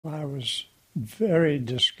I was very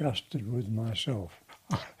disgusted with myself.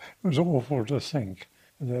 It was awful to think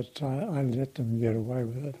that I let them get away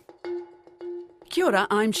with it. Kia ora,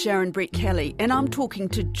 I'm Sharon Brett Kelly and I'm talking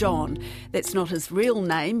to John. That's not his real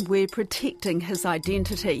name, we're protecting his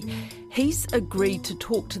identity. He's agreed to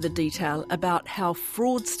talk to the Detail about how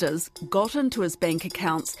fraudsters got into his bank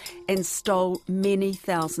accounts and stole many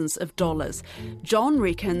thousands of dollars. John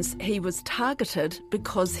reckons he was targeted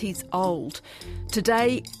because he's old.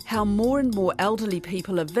 Today, how more and more elderly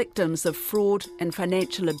people are victims of fraud and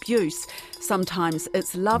financial abuse. Sometimes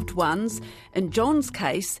it's loved ones. In John's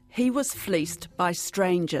case, he was fleeced by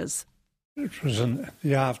strangers. It was in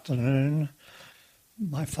the afternoon.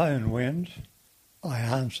 My phone went. I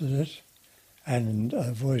answered it, and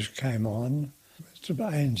a voice came on. It's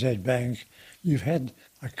ANZ Bank. You've had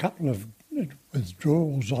a couple of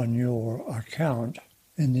withdrawals on your account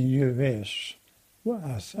in the US.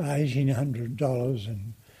 $1,800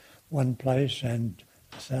 in one place and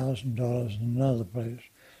 $1,000 in another place.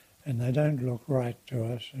 And they don't look right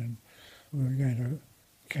to us, and we're going to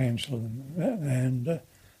cancel them. And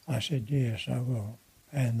I said, yes, I will.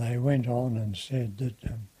 And they went on and said that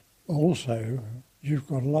also you've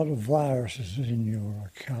got a lot of viruses in your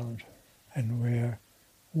account and we're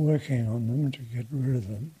working on them to get rid of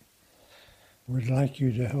them. We'd like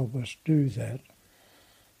you to help us do that.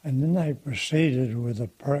 And then they proceeded with a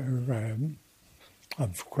program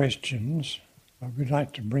of questions. We'd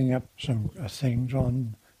like to bring up some things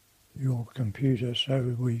on your computer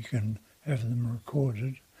so we can have them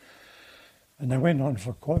recorded. And they went on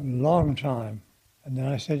for quite a long time. And then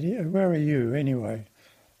I said, yeah, where are you anyway?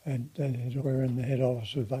 And they said, we're in the head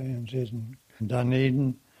office of ANZ in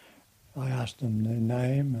Dunedin. I asked them their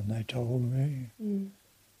name and they told me. Mm.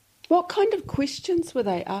 What kind of questions were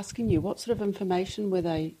they asking you? What sort of information were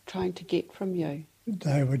they trying to get from you?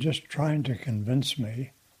 They were just trying to convince me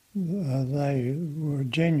they were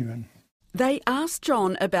genuine. They asked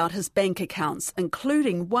John about his bank accounts,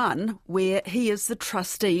 including one where he is the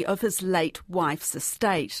trustee of his late wife's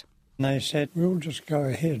estate. And they said, we'll just go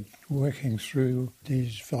ahead working through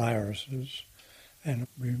these viruses and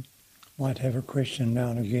we might have a question now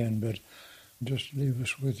and again, but just leave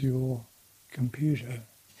us with your computer.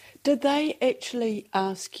 Did they actually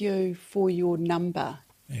ask you for your number?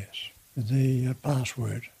 Yes, the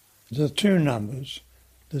password. The two numbers,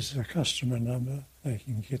 there's a customer number, they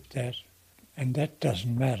can get that. And that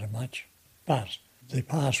doesn't matter much, but the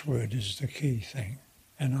password is the key thing.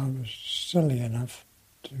 And I was silly enough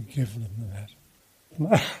to give them that.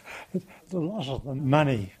 The loss of the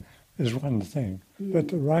money is one thing, but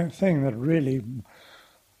the right thing that really,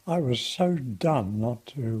 I was so dumb not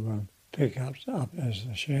to pick up as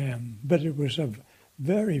a sham, but it was a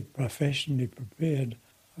very professionally prepared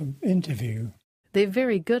interview. They're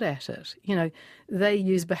very good at it. You know, they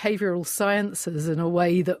use behavioural sciences in a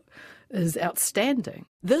way that is outstanding.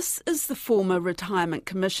 This is the former Retirement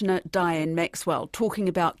Commissioner Diane Maxwell talking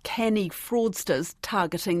about canny fraudsters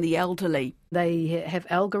targeting the elderly. They have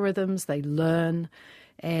algorithms, they learn,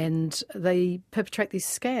 and they perpetrate these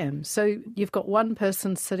scams. So you've got one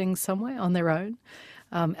person sitting somewhere on their own,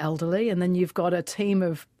 elderly, and then you've got a team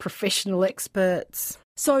of professional experts.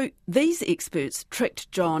 So these experts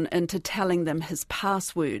tricked John into telling them his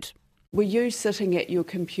password. Were you sitting at your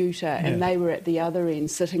computer and they were at the other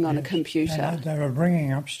end sitting on a computer? They were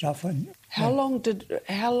bringing up stuff. How long?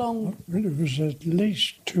 It was at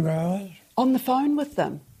least 2 hours. On the phone with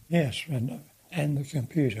them? Yes, and the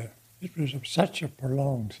computer. It was such a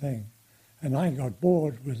prolonged thing. And I got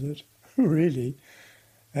bored with it, really.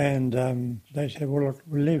 And they said, well, look,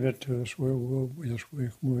 we'll leave it to us. We're just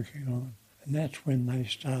working on it. And that's when they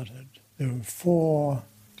started. There were 4...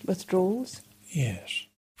 Withdrawals? Yes.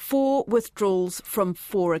 4 withdrawals from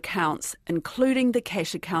 4 accounts, including the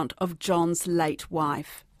cash account of John's late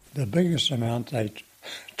wife. The biggest amount they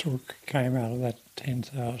took came out of that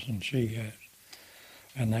 10,000 she had.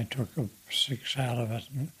 And they took 6 out of it,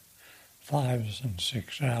 5s and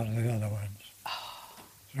 6 out of the other ones. Oh.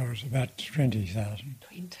 So it was about 20,000.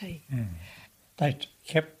 20? Mm. They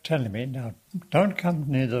kept telling me, now, don't come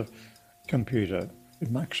near the computer. It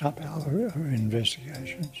mucks up our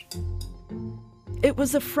investigations. It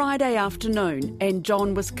was a Friday afternoon and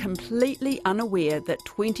John was completely unaware that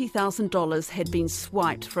 $20,000 had been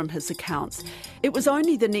swiped from his accounts. It was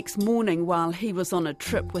only the next morning while he was on a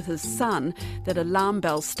trip with his son that alarm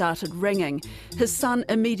bells started ringing. His son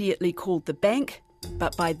immediately called the bank,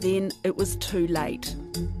 but by then it was too late.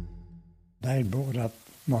 They brought up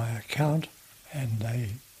my account and they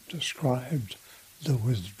described the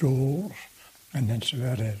withdrawals, and that's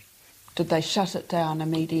about it. Did they shut it down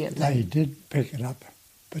immediately? They did pick it up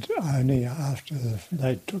but only after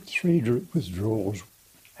they took 3 withdrawals,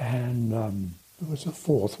 and there was a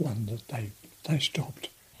 4th one that they stopped.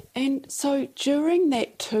 And so during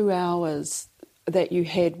that 2 hours that you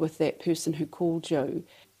had with that person who called you,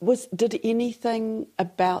 did anything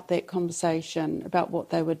about that conversation, about what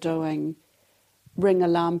they were doing, ring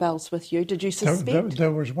alarm bells with you? Did you suspect?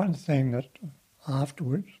 There was one thing that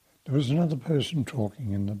afterwards, there was another person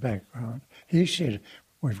talking in the background. He said,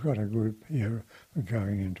 "We've got a group here, we're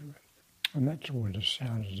going into it." And that's all it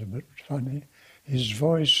sounded a bit funny. His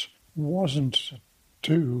voice wasn't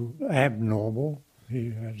too abnormal.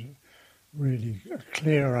 He had really a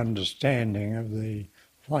clear understanding of the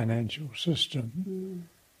financial system.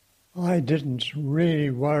 I didn't really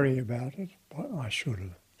worry about it, but I should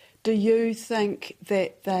have. Do you think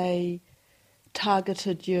that they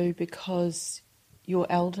targeted you because you're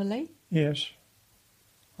elderly? Yes,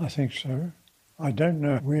 I think so. I don't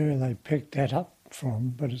know where they picked that up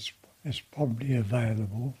from, but it's probably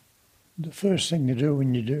available. The first thing you do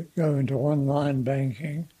when you go into online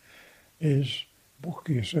banking is book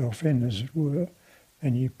yourself in, as it were,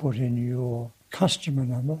 and you put in your customer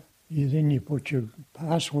number. Then you put your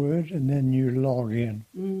password, and then you log in.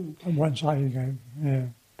 And once I go,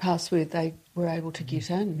 Password, they were able to get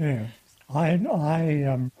in. Yeah. I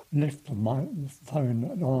left my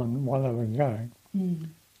phone on while I was going,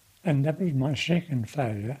 and that was my second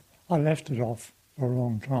failure. I left it off for a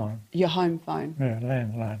long time. Your home phone? Yeah,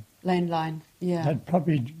 landline. Landline, yeah. I'd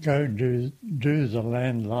probably go do the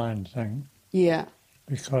landline thing. Yeah.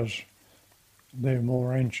 Because they're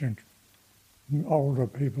more ancient, older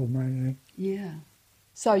people mainly. Yeah.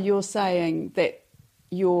 So you're saying that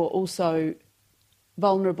you're also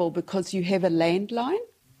vulnerable because you have a landline?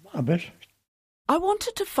 A bit. I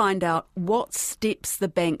wanted to find out what steps the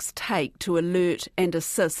banks take to alert and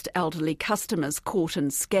assist elderly customers caught in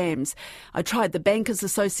scams. I tried the Bankers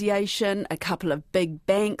Association, a couple of big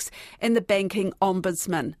banks, and the Banking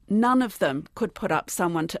Ombudsman. None of them could put up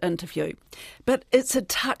someone to interview. But it's a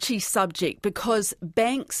touchy subject because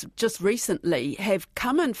banks just recently have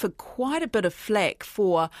come in for quite a bit of flack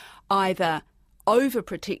for either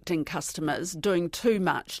overprotecting customers, doing too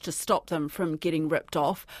much to stop them from getting ripped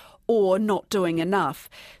off, or not doing enough.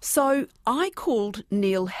 So I called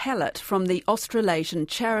Neil Hallett from the Australasian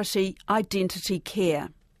charity Identity Care.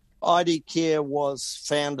 ID Care was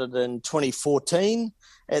founded in 2014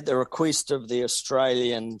 at the request of the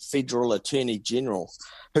Australian Federal Attorney General,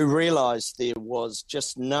 who realised there was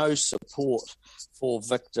just no support for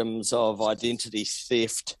victims of identity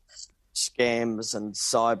theft, scams and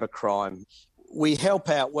cybercrime. We help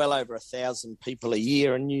out well over 1,000 people a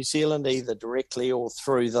year in New Zealand, either directly or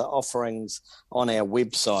through the offerings on our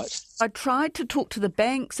website. I tried to talk to the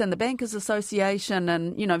banks and the Bankers Association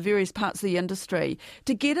and, various parts of the industry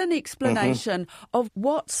to get an explanation of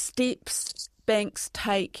what steps banks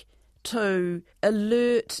take to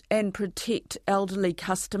alert and protect elderly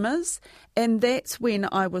customers. And that's when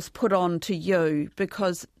I was put on to you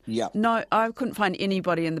because no, I couldn't find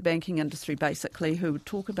anybody in the banking industry basically who would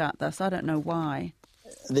talk about this. I don't know why.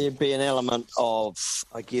 There'd be an element of,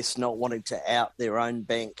 I guess, not wanting to out their own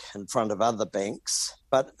bank in front of other banks.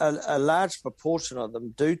 But a large proportion of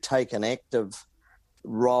them do take an active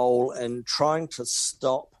role in trying to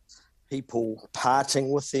stop people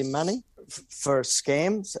parting with their money for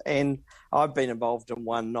scams. And I've been involved in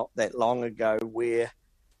one not that long ago where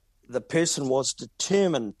the person was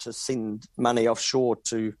determined to send money offshore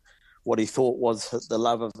to what he thought was the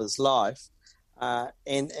love of his life.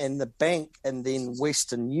 And the bank and then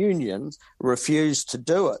Western Union refused to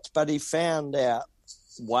do it. But he found out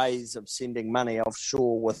ways of sending money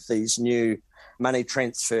offshore with these new money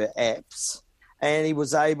transfer apps. And he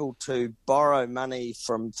was able to borrow money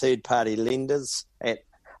from third-party lenders at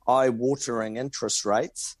eye-watering interest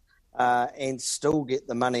rates and still get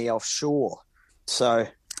the money offshore. So,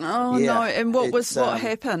 no! And what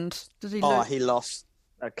happened? Did he? He lost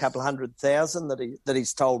a couple $100,000 that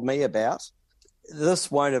he's told me about. This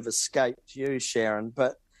won't have escaped you, Sharon,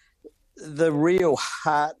 but the real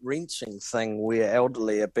heart-wrenching thing where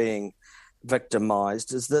elderly are being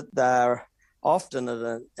victimised is that they're often at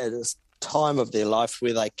a time of their life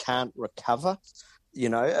where they can't recover.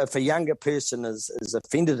 If a younger person is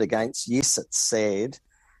offended against, yes, it's sad,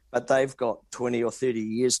 but they've got 20 or 30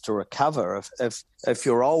 years to recover. If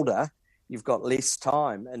you're older, you've got less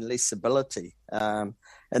time and less ability. And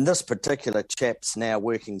this particular chap's now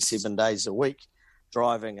working 7 days a week,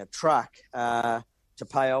 driving a truck to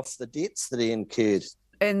pay off the debts that he incurred.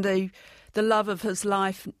 And the love of his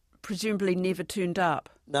life presumably never turned up.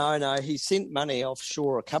 No, he sent money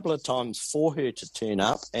offshore a couple of times for her to turn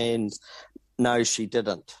up, and no, she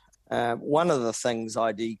didn't. One of the things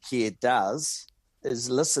ID Care does is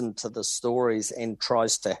listen to the stories and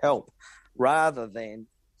tries to help, rather than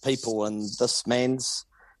people in this man's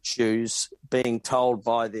shoes being told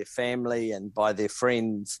by their family and by their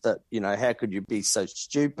friends that, how could you be so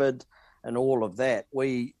stupid and all of that.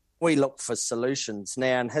 We look for solutions.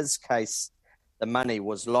 Now, in his case, the money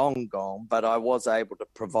was long gone, but I was able to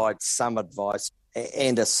provide some advice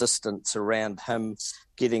and assistance around him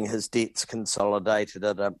getting his debts consolidated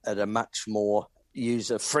at a much more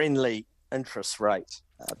user-friendly interest rate.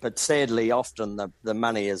 But sadly, often the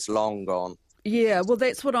money is long gone. Yeah, well,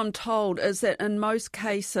 that's what I'm told, is that in most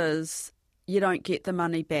cases you don't get the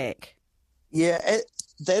money back. Yeah,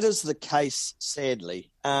 that is the case,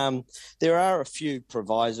 sadly. There are a few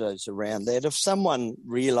provisos around that. If someone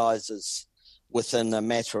realises within a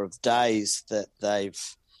matter of days that they've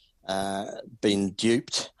been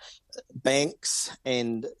duped, banks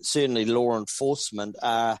and certainly law enforcement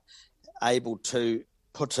are able to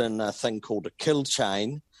put in a thing called a kill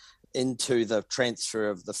chain into the transfer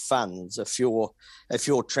of the funds. If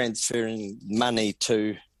you're transferring money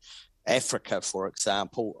to Africa, for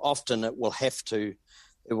example, often it will have to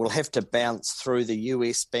bounce through the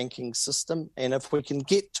US banking system, and if we can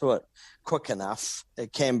get to it quick enough,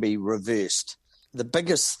 it can be reversed. The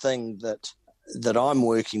biggest thing that I'm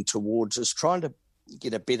working towards is trying to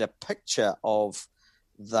get a better picture of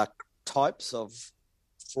the types of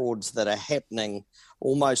frauds that are happening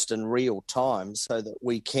almost in real time, so that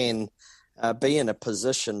we can be in a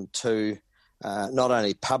position to not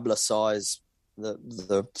only publicise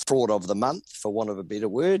the fraud of the month, for want of a better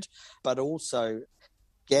word, but also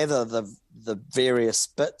gather the various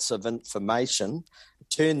bits of information,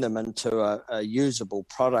 turn them into a usable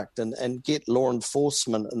product, and get law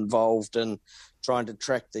enforcement involved in trying to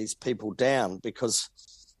track these people down, because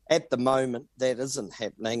at the moment that isn't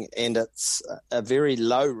happening, and it's a very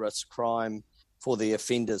low-risk crime for the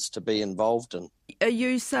offenders to be involved in. Are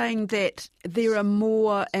you saying that there are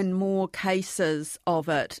more and more cases of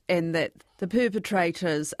it, and that the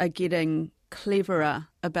perpetrators are getting cleverer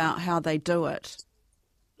about how they do it?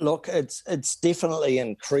 Look, it's definitely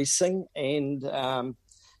increasing, and a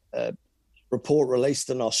report released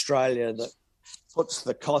in Australia that puts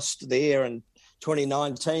the cost there in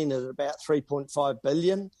 2019 at about 3.5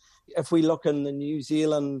 billion. If we look in the New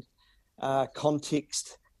Zealand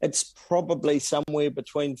context, it's probably somewhere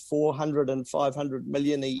between 400 and 500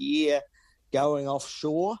 million a year going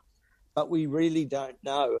offshore, but we really don't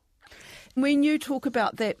know. When you talk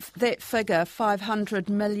about that figure, 500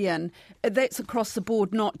 million, that's across the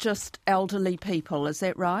board, not just elderly people, is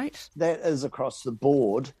that right? That is across the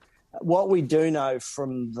board. What we do know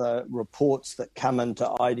from the reports that come into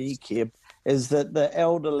ID Care is that the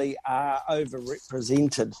elderly are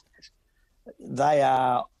overrepresented. They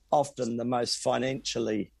are often the most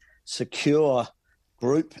financially secure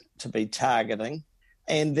group to be targeting,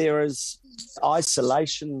 and there is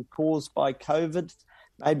isolation caused by COVID,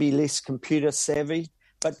 maybe less computer savvy,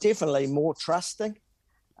 but definitely more trusting.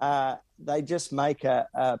 They just make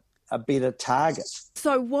a better target.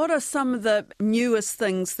 So what are some of the newest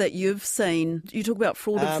things that you've seen? You talk about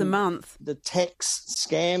fraud of the month. The tax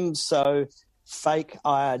scams, so fake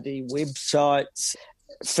IRD websites,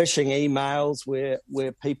 phishing emails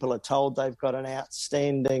where people are told they've got an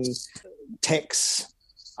outstanding tax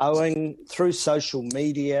owing through social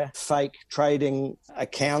media, fake trading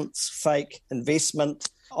accounts, fake investment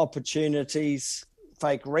opportunities,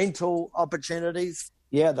 fake rental opportunities.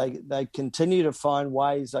 Yeah, they continue to find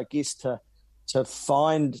ways, I guess, to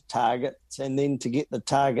find targets and then to get the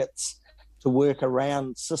targets to work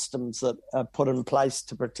around systems that are put in place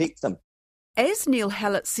to protect them. As Neil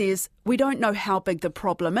Hallett says, we don't know how big the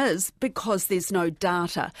problem is because there's no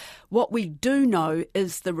data. What we do know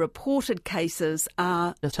is the reported cases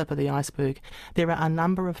are the tip of the iceberg. There are a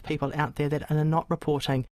number of people out there that are not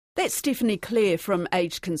reporting. That's Stephanie Clare from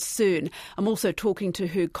Aged Concern. I'm also talking to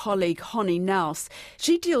her colleague, Honey Naus.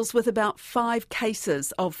 She deals with about 5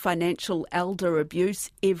 cases of financial elder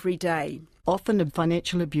abuse every day. Often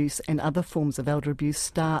financial abuse and other forms of elder abuse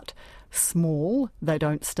start small. They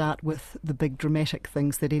don't start with the big dramatic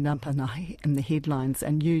things that end up in the headlines,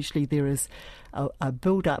 and usually there is a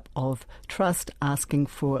build-up of trust, asking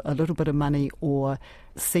for a little bit of money, or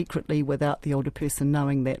secretly, without the older person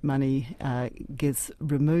knowing, that money gets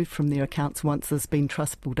removed from their accounts once there's been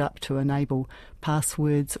trust built up to enable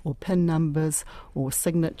passwords or PIN numbers or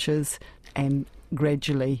signatures, and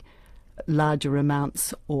gradually larger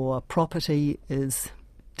amounts or property is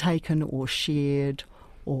taken or shared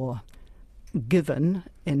or given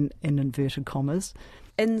in inverted commas.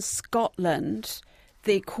 In Scotland,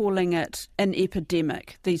 they're calling it an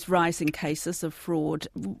epidemic, these rising cases of fraud.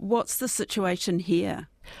 What's the situation here?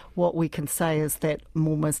 What we can say is that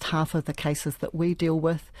almost half of the cases that we deal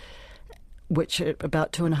with, which are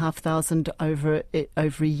about 2,500 over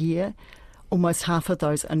a year, almost half of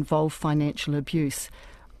those involve financial abuse.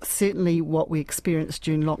 Certainly what we experienced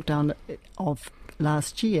during lockdown of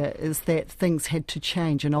last year is that things had to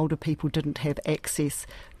change and older people didn't have access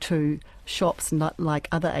to shops like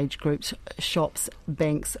other age groups, shops,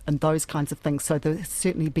 banks and those kinds of things. So there's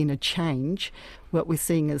certainly been a change. What we're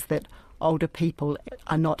seeing is that older people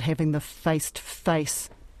are not having the face-to-face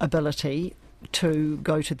ability to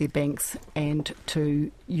go to their banks and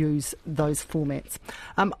to use those formats.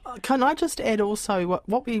 Can I just add also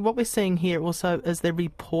what we're seeing here also is the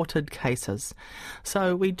reported cases.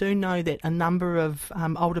 So we do know that a number of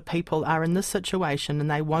older people are in this situation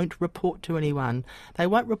and they won't report to anyone. They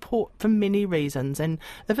won't report for many reasons, and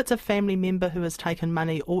if it's a family member who has taken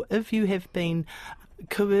money, or if you have been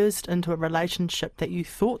coerced into a relationship that you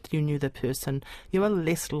thought you knew the person, you are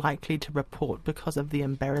less likely to report because of the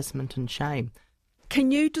embarrassment and shame. Can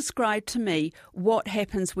you describe to me what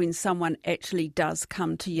happens when someone actually does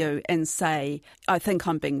come to you and say, I think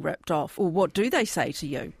I'm being ripped off, or what do they say to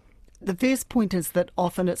you? The first point is that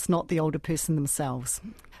often it's not the older person themselves.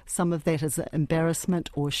 Some of that is embarrassment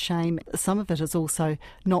or shame. Some of it is also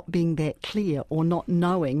not being that clear or not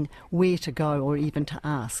knowing where to go or even to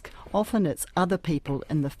ask. Often it's other people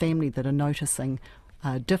in the family that are noticing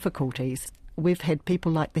difficulties. We've had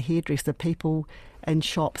people like the hairdresser, people in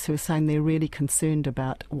shops who are saying they're really concerned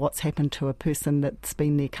about what's happened to a person that's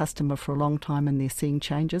been their customer for a long time and they're seeing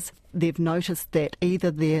changes. They've noticed that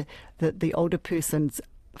either the older person's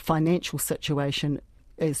financial situation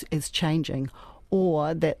is changing,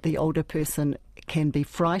 or that the older person can be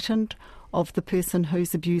frightened of the person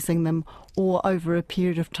who's abusing them, or over a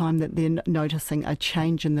period of time that they're noticing a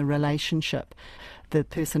change in the relationship. The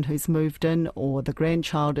person who's moved in or the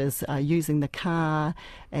grandchild is using the car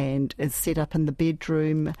and is set up in the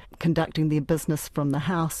bedroom, conducting their business from the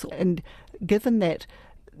house. And given that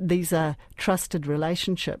these are trusted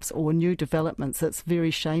relationships or new developments, it's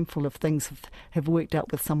very shameful if things have worked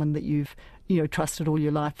out with someone that you've trusted all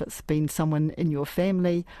your life. It's been someone in your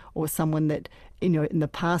family or someone that in the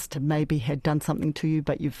past maybe had done something to you,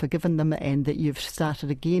 but you've forgiven them and that you've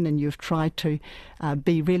started again and you've tried to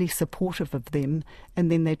be really supportive of them,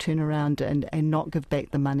 and then they turn around and not give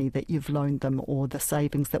back the money that you've loaned them or the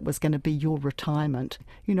savings that was going to be your retirement.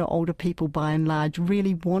 Older people by and large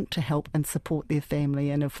really want to help and support their family,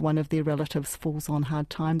 and if one of their relatives falls on hard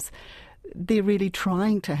times, they're really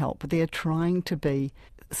trying to help. They're trying to be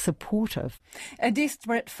supportive. A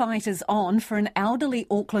desperate fight is on for an elderly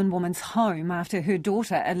Auckland woman's home after her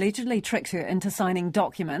daughter allegedly tricked her into signing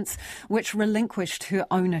documents which relinquished her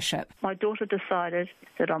ownership. My daughter decided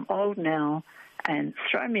that I'm old now and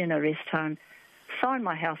throw me in a rest home, sign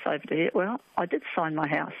my house over to her. Well, I did sign my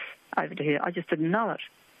house over to her. I just didn't know it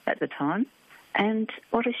at the time. And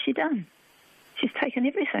what has she done? She's taken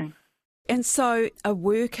everything. And so a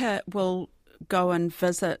worker will go and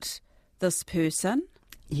visit this person?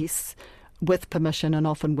 Yes, with permission and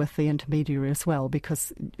often with the intermediary as well,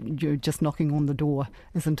 because you're just knocking on the door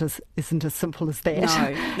isn't as simple as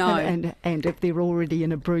that. No. and if they're already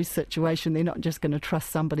in a bruised situation, they're not just going to trust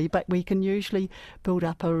somebody. But we can usually build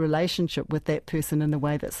up a relationship with that person in the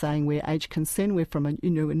way that's saying we're age concerned, we're from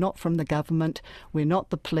we're not from the government, we're not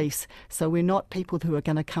the police, so we're not people who are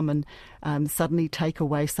going to come and suddenly take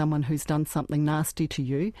away someone who's done something nasty to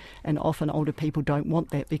you. And often older people don't want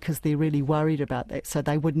that because they're really worried about that, so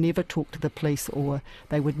they would never talk to the police or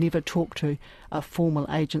they would never talk to a formal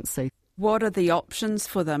agency. What are the options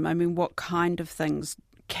for them? I mean, what kind of things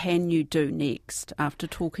can you do next after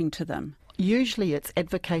talking to them? Usually it's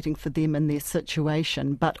advocating for them in their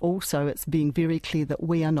situation, but also it's being very clear that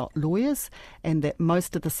we are not lawyers and that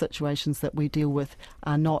most of the situations that we deal with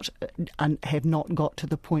are not and have not got to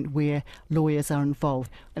the point where lawyers are involved.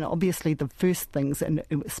 And obviously the first things, and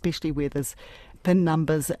especially where there's PIN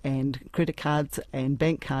numbers and credit cards and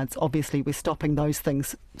bank cards, obviously we're stopping those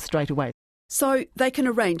things straight away. So they can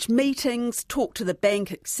arrange meetings, talk to the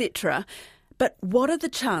bank, etc. But what are the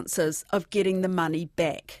chances of getting the money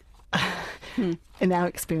back? In our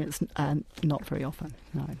experience, not very often,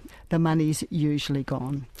 no. The money's usually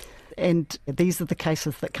gone. And these are the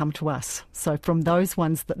cases that come to us. So from those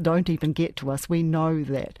ones that don't even get to us, we know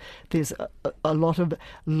that there's a lot of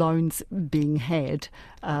loans being had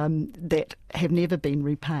that have never been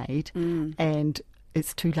repaid, and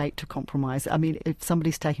it's too late to compromise. I mean, if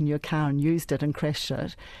somebody's taken your car and used it and crashed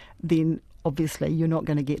it, then obviously you're not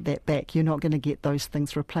going to get that back. You're not going to get those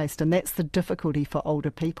things replaced. And that's the difficulty for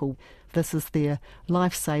older people. This is their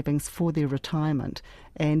life savings for their retirement.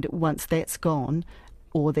 And once that's gone,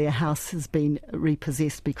 or their house has been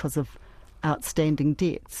repossessed because of outstanding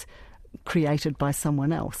debts created by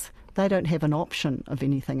someone else, they don't have an option of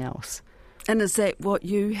anything else. And is that what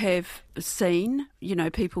you have seen,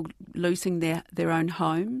 people losing their own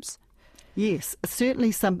homes? Yes,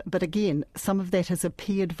 certainly some, but again, some of that has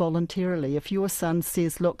appeared voluntarily. If your son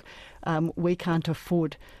says, look, we can't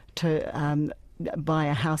afford to buy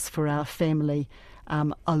a house for our family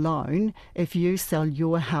alone, if you sell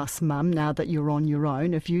your house, Mum, now that you're on your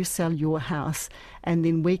own, if you sell your house and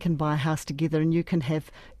then we can buy a house together and you can have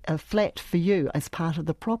a flat for you as part of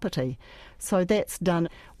the property. So that's done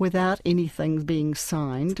without anything being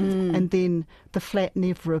signed, and then the flat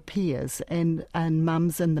never appears, and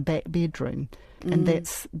Mum's in the back bedroom, and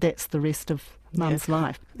that's the rest of Mum's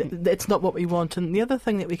life. That's not what we want. And the other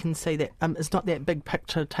thing that we can see that is not that big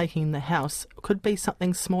picture, taking the house, could be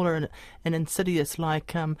something smaller and insidious,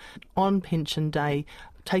 like on pension day,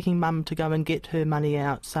 taking Mum to go and get her money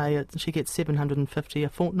out. Say she gets $750 a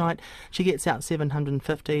fortnight, she gets out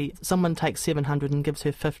 $750, someone takes $700 and gives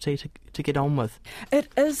her $50 to get on with. It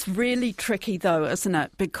is really tricky though, isn't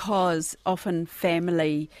it? Because often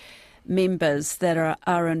family members that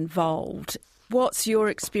are involved. What's your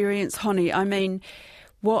experience, Honi? I mean,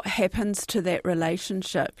 what happens to that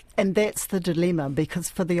relationship? And that's the dilemma, because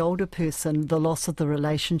for the older person, the loss of the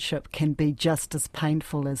relationship can be just as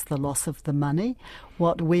painful as the loss of the money.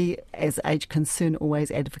 What we, as Age Concern,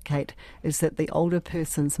 always advocate is that the older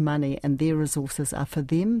person's money and their resources are for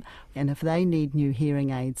them, and if they need new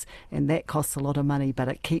hearing aids, and that costs a lot of money, but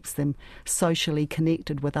it keeps them socially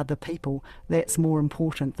connected with other people, that's more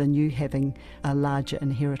important than you having a larger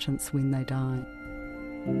inheritance when they die.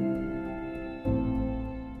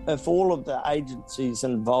 If all of the agencies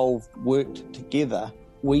involved worked together,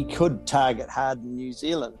 we could target hard in New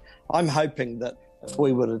Zealand. I'm hoping that if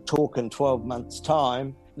we were to talk in 12 months'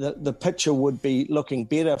 time, the picture would be looking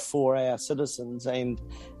better for our citizens, and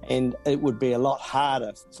it would be a lot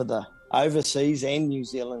harder for the overseas and New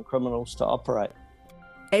Zealand criminals to operate.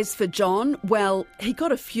 As for John, well, he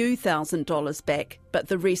got a few $1,000s back, but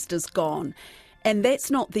the rest is gone. And that's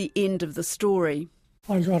not the end of the story.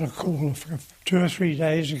 I got a call 2 or 3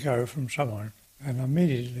 days ago from someone, and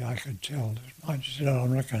immediately I could tell. I just said,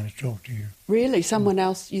 I'm not going to talk to you. Really? Someone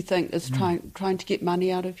else you think is trying to get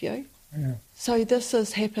money out of you? Yeah. So this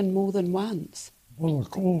has happened more than once? Well, the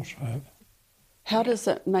calls have. How does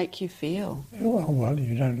it make you feel? Well,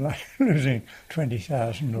 you don't like losing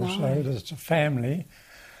 20,000 or so. It's a family,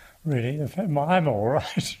 really. I'm all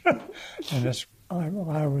right. And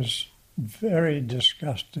I was very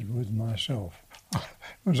disgusted with myself.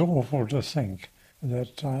 It was awful to think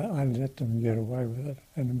that I let them get away with it,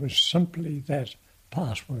 and it was simply that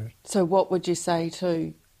password. So what would you say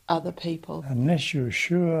to other people? Unless you're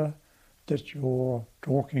sure that you're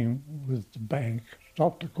talking with the bank,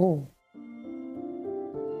 stop the call.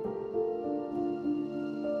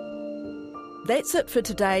 That's it for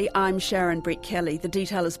today. I'm Sharon Brett-Kelly. The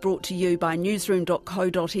Detail is brought to you by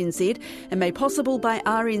newsroom.co.nz and made possible by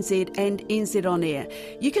RNZ and NZ On Air.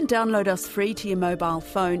 You can download us free to your mobile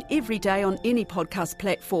phone every day on any podcast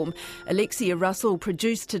platform. Alexia Russell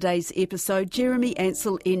produced today's episode. Jeremy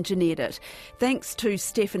Ansell engineered it. Thanks to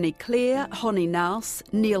Stephanie Clare, Honi Naus,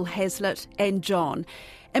 Neil Hazlitt and John.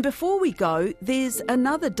 And before we go, there's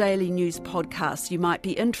another daily news podcast you might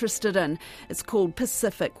be interested in. It's called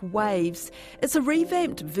Pacific Waves. It's a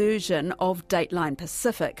revamped version of Dateline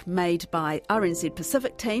Pacific made by RNZ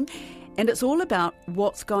Pacific team, and it's all about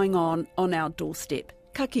what's going on our doorstep.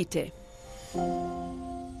 Ka kite.